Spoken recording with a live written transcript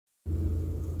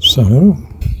So,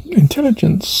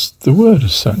 intelligence, the word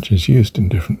as such, is used in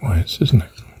different ways, isn't it?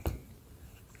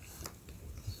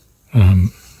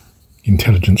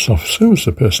 Intelligence officer was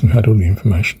the person who had all the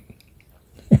information.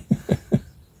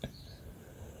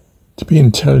 To be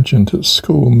intelligent at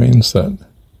school means that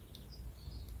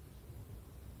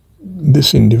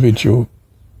this individual,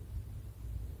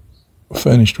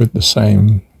 furnished with the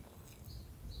same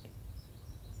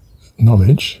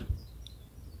knowledge,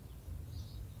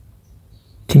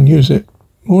 can use it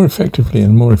more effectively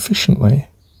and more efficiently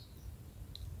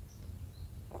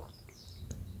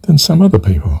than some other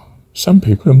people. Some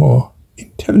people are more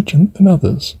intelligent than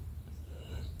others.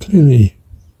 Clearly,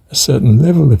 a certain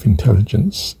level of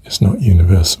intelligence is not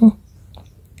universal,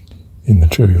 in the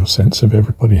trivial sense of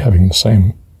everybody having the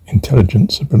same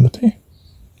intelligence ability.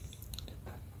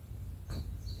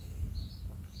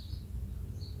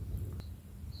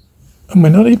 And we're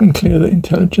not even clear that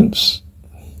intelligence,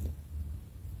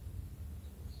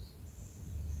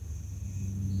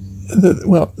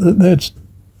 that there's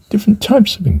different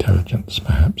types of intelligence,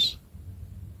 perhaps.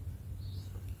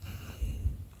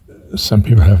 Some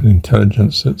people have an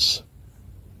intelligence that's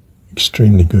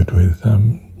extremely good with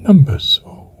numbers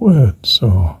or words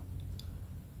or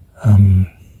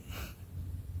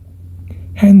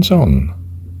hands-on,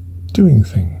 doing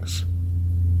things.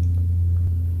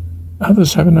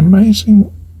 Others have an amazing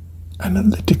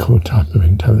analytical type of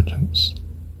intelligence.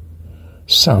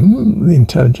 Some, the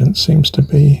intelligence seems to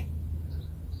be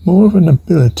more of an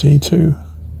ability to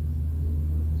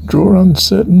draw on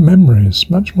certain memories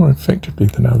much more effectively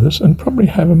than others, and probably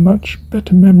have a much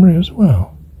better memory as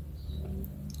well.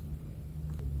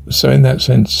 So in that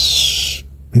sense,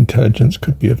 intelligence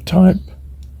could be of type,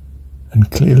 and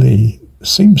clearly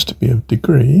seems to be of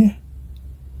degree,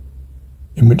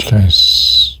 in which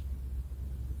case,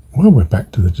 well, we're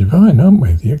back to the divine, aren't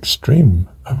we? The extreme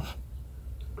of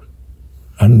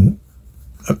an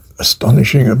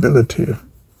astonishing ability, of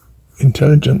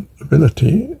intelligent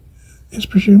ability, is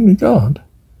presumably God,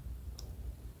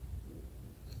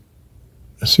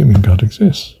 assuming God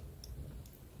exists.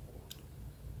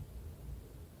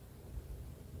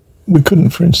 We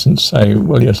couldn't, for instance, say,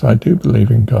 well, yes, I do believe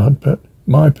in God, but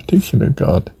my particular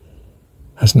God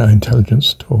has no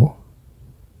intelligence at all.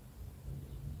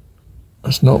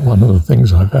 That's not one of the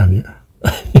things I value.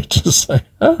 You just say,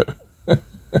 oh.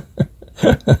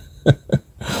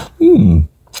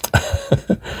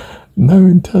 No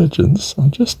intelligence. I'm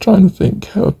just trying to think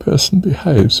how a person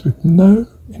behaves with no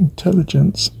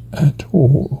intelligence at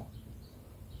all.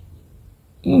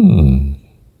 Not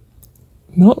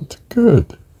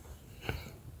good.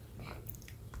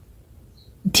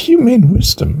 Do you mean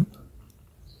wisdom?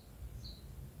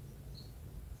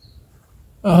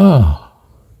 Ah.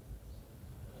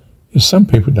 Yes, some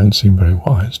people don't seem very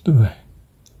wise, do they?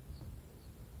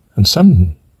 And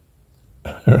some,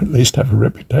 or at least have a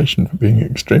reputation for being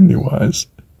extremely wise.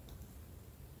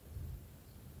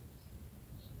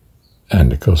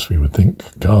 And of course we would think,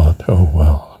 God, oh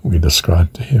well, we'd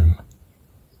ascribe to him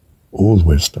all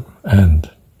wisdom,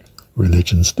 and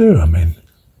religions do. I mean,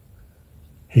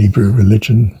 Hebrew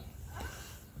religion,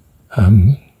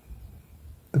 the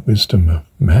wisdom of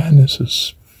man is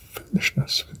as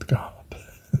foolishness with God.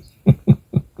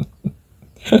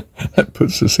 That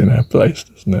puts us in our place,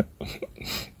 doesn't it?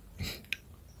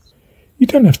 You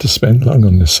don't have to spend long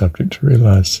on this subject to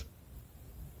realise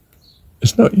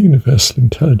it's not universal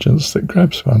intelligence that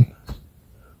grabs one.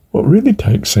 What really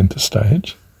takes centre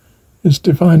stage is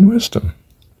divine wisdom.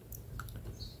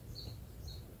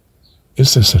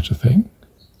 Is there such a thing?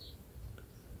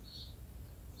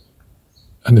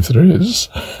 And if there is,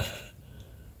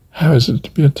 how is it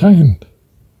to be attained?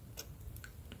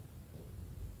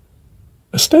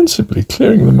 Ostensibly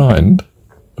clearing the mind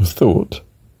of thought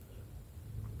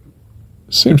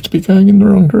seems to be going in the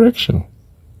wrong direction.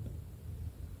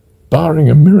 Barring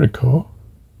a miracle,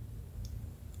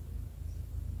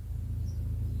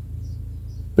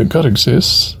 that God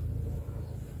exists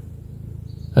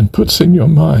and puts in your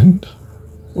mind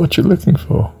what you're looking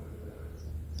for.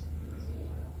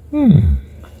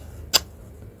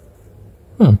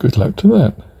 Well, good luck to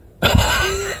that.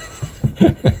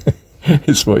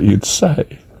 It's what you'd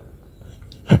say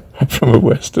from a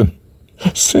Western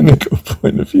cynical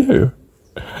point of view.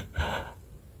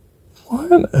 Why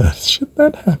on earth should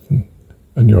that happen?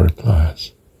 And your reply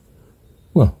is,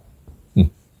 well,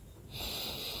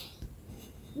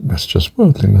 that's just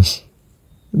worldliness.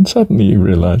 And suddenly you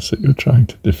realise that you're trying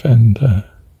to defend a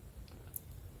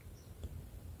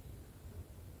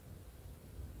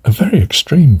very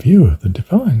extreme view of the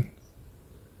divine,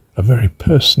 a very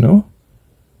personal,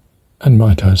 and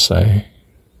might I say,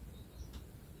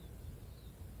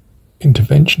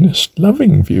 interventionist,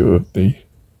 loving view of the,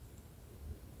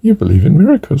 you believe in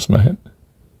miracles, mate.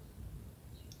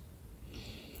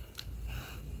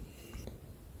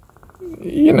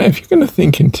 You know, if you're going to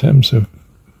think in terms of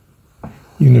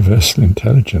universal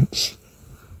intelligence,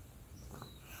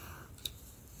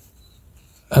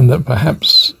 and that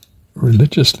perhaps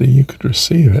religiously you could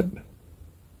receive it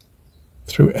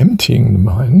through emptying the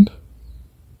mind,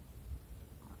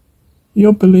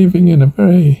 you're believing in a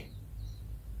very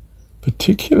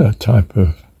particular type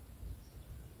of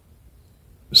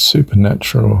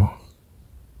supernatural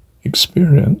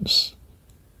experience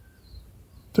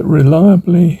that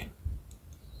reliably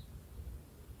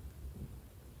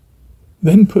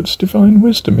then puts divine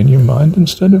wisdom in your mind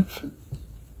instead of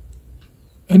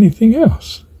anything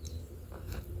else.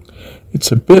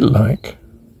 It's a bit like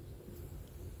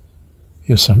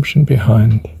the assumption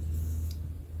behind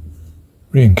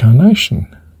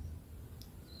reincarnation.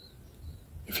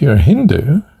 If you're a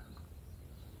Hindu,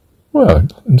 well,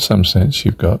 in some sense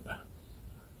you've got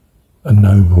a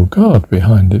noble God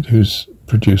behind it who's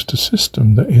produced a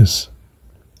system that is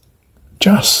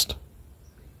just.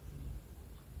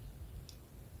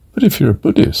 But if you're a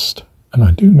Buddhist, and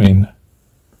I do mean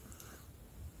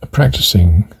a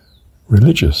practicing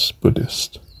religious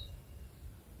Buddhist,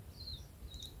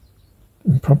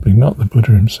 probably not the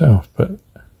Buddha himself, but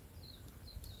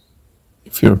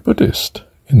if you're a Buddhist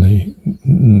in the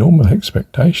normal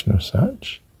expectation of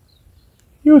such,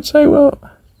 you would say, well,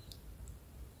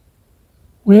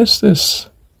 where's this?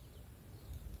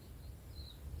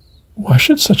 Why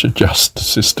should such a just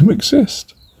system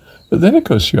exist? But then, of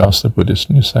course, you ask the Buddhist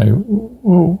and you say,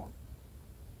 well,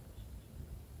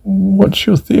 what's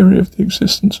your theory of the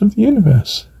existence of the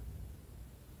universe?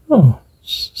 Oh,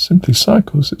 it's simply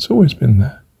cycles. It's always been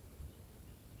there.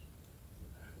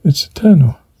 It's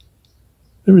eternal.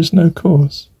 There is no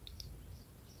cause.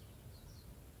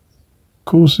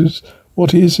 Causes,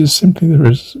 what is simply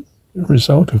the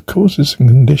result of causes and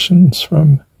conditions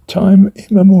from time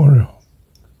immemorial,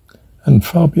 and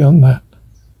far beyond that.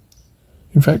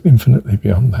 In fact, infinitely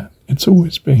beyond that. It's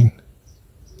always been.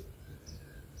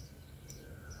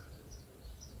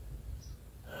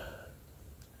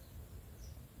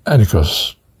 And of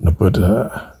course, the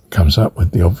Buddha comes up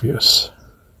with the obvious.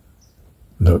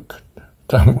 Look,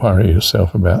 don't worry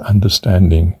yourself about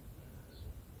understanding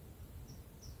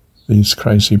these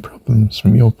crazy problems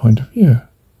from your point of view.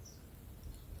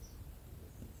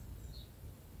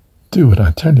 Do what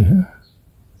I tell you,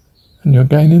 and you'll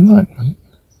gain enlightenment.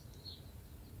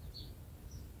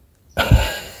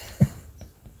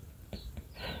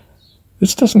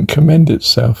 This doesn't commend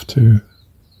itself to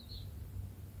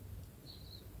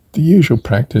the usual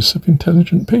practice of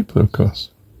intelligent people, of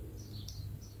course.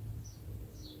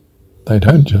 They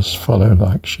don't just follow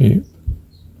like sheep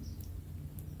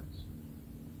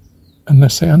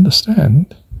unless they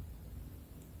understand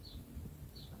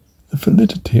the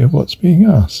validity of what's being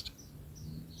asked,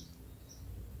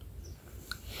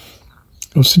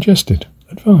 or suggested,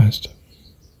 advised.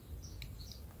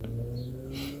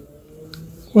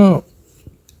 Well,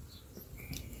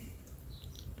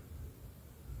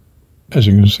 as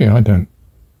you can see, I'm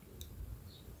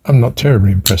not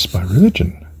terribly impressed by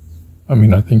religion. I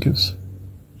mean, I think it's,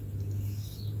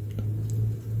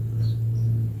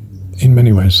 in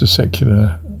many ways, the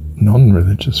secular,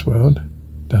 non-religious world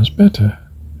does better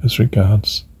as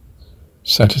regards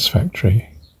satisfactory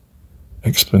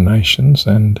explanations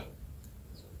and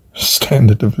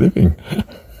standard of living.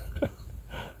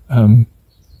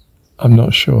 I'm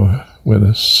not sure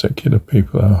whether secular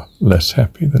people are less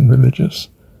happy than religious.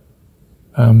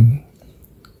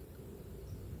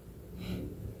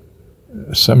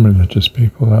 Some religious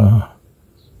people are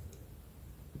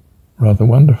rather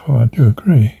wonderful, I do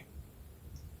agree.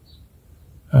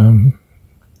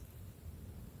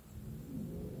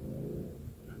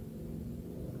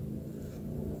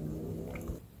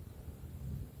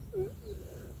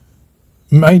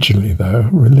 Majorly, though,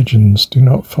 religions do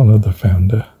not follow the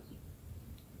founder.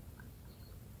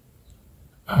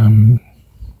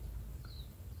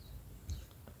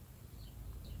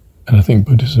 And I think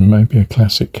Buddhism may be a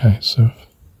classic case of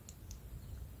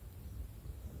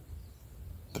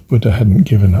the Buddha hadn't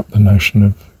given up the notion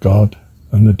of God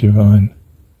and the divine,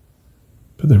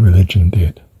 but the religion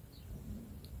did.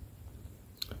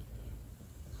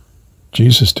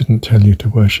 Jesus didn't tell you to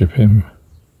worship him,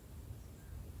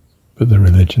 but the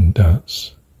religion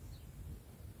does.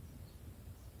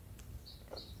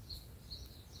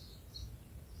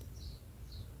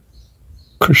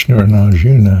 Krishna and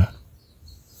Arjuna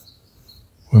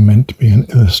were meant to be an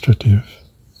illustrative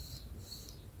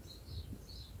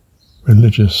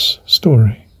religious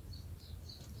story.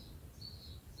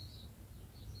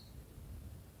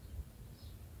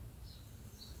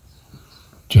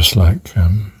 just like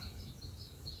the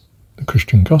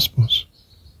Christian Gospels.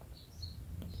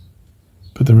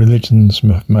 But the religions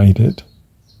have made it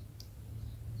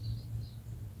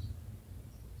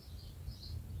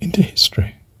into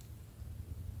history.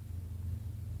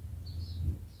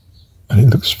 And it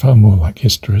looks far more like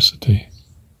historicity.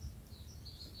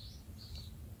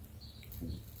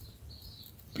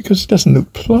 Because it doesn't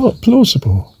look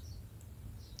plausible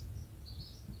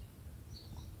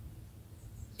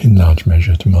in large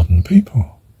measure to modern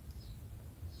people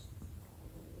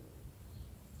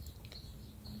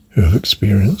who have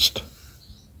experienced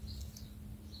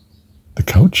the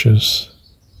cultures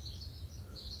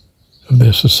of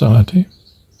their society,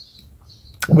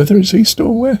 whether it's East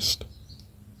or West.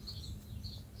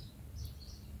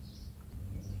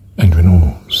 And when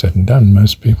all said and done,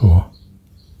 most people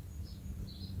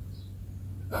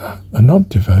are not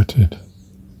devoted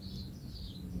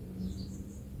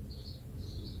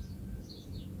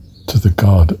to the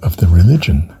God of the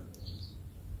religion.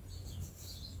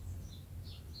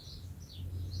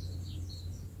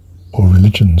 Or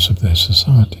religions of their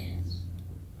society.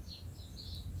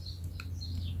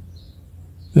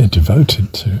 They're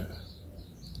devoted to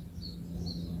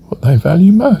what they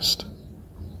value most.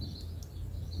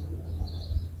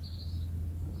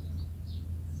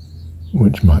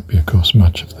 Which might be, of course,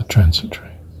 much of the transitory.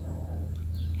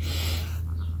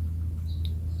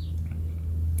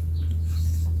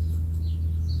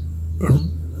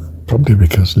 Probably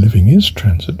because living is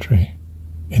transitory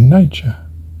in nature.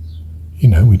 You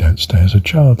know, we don't stay as a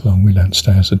child long, we don't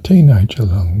stay as a teenager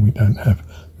long, we don't have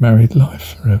married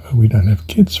life forever, we don't have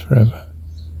kids forever.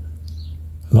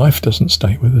 Life doesn't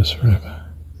stay with us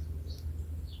forever.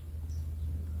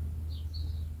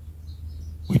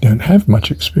 We don't have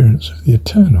much experience of the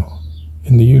eternal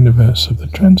in the universe of the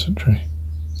transitory.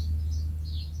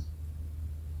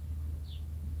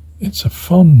 It's a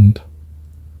fond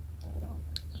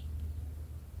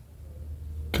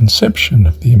conception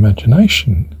of the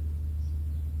imagination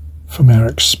from our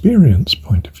experience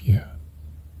point of view.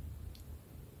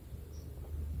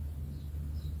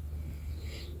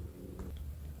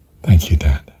 Thank you,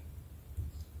 Dad.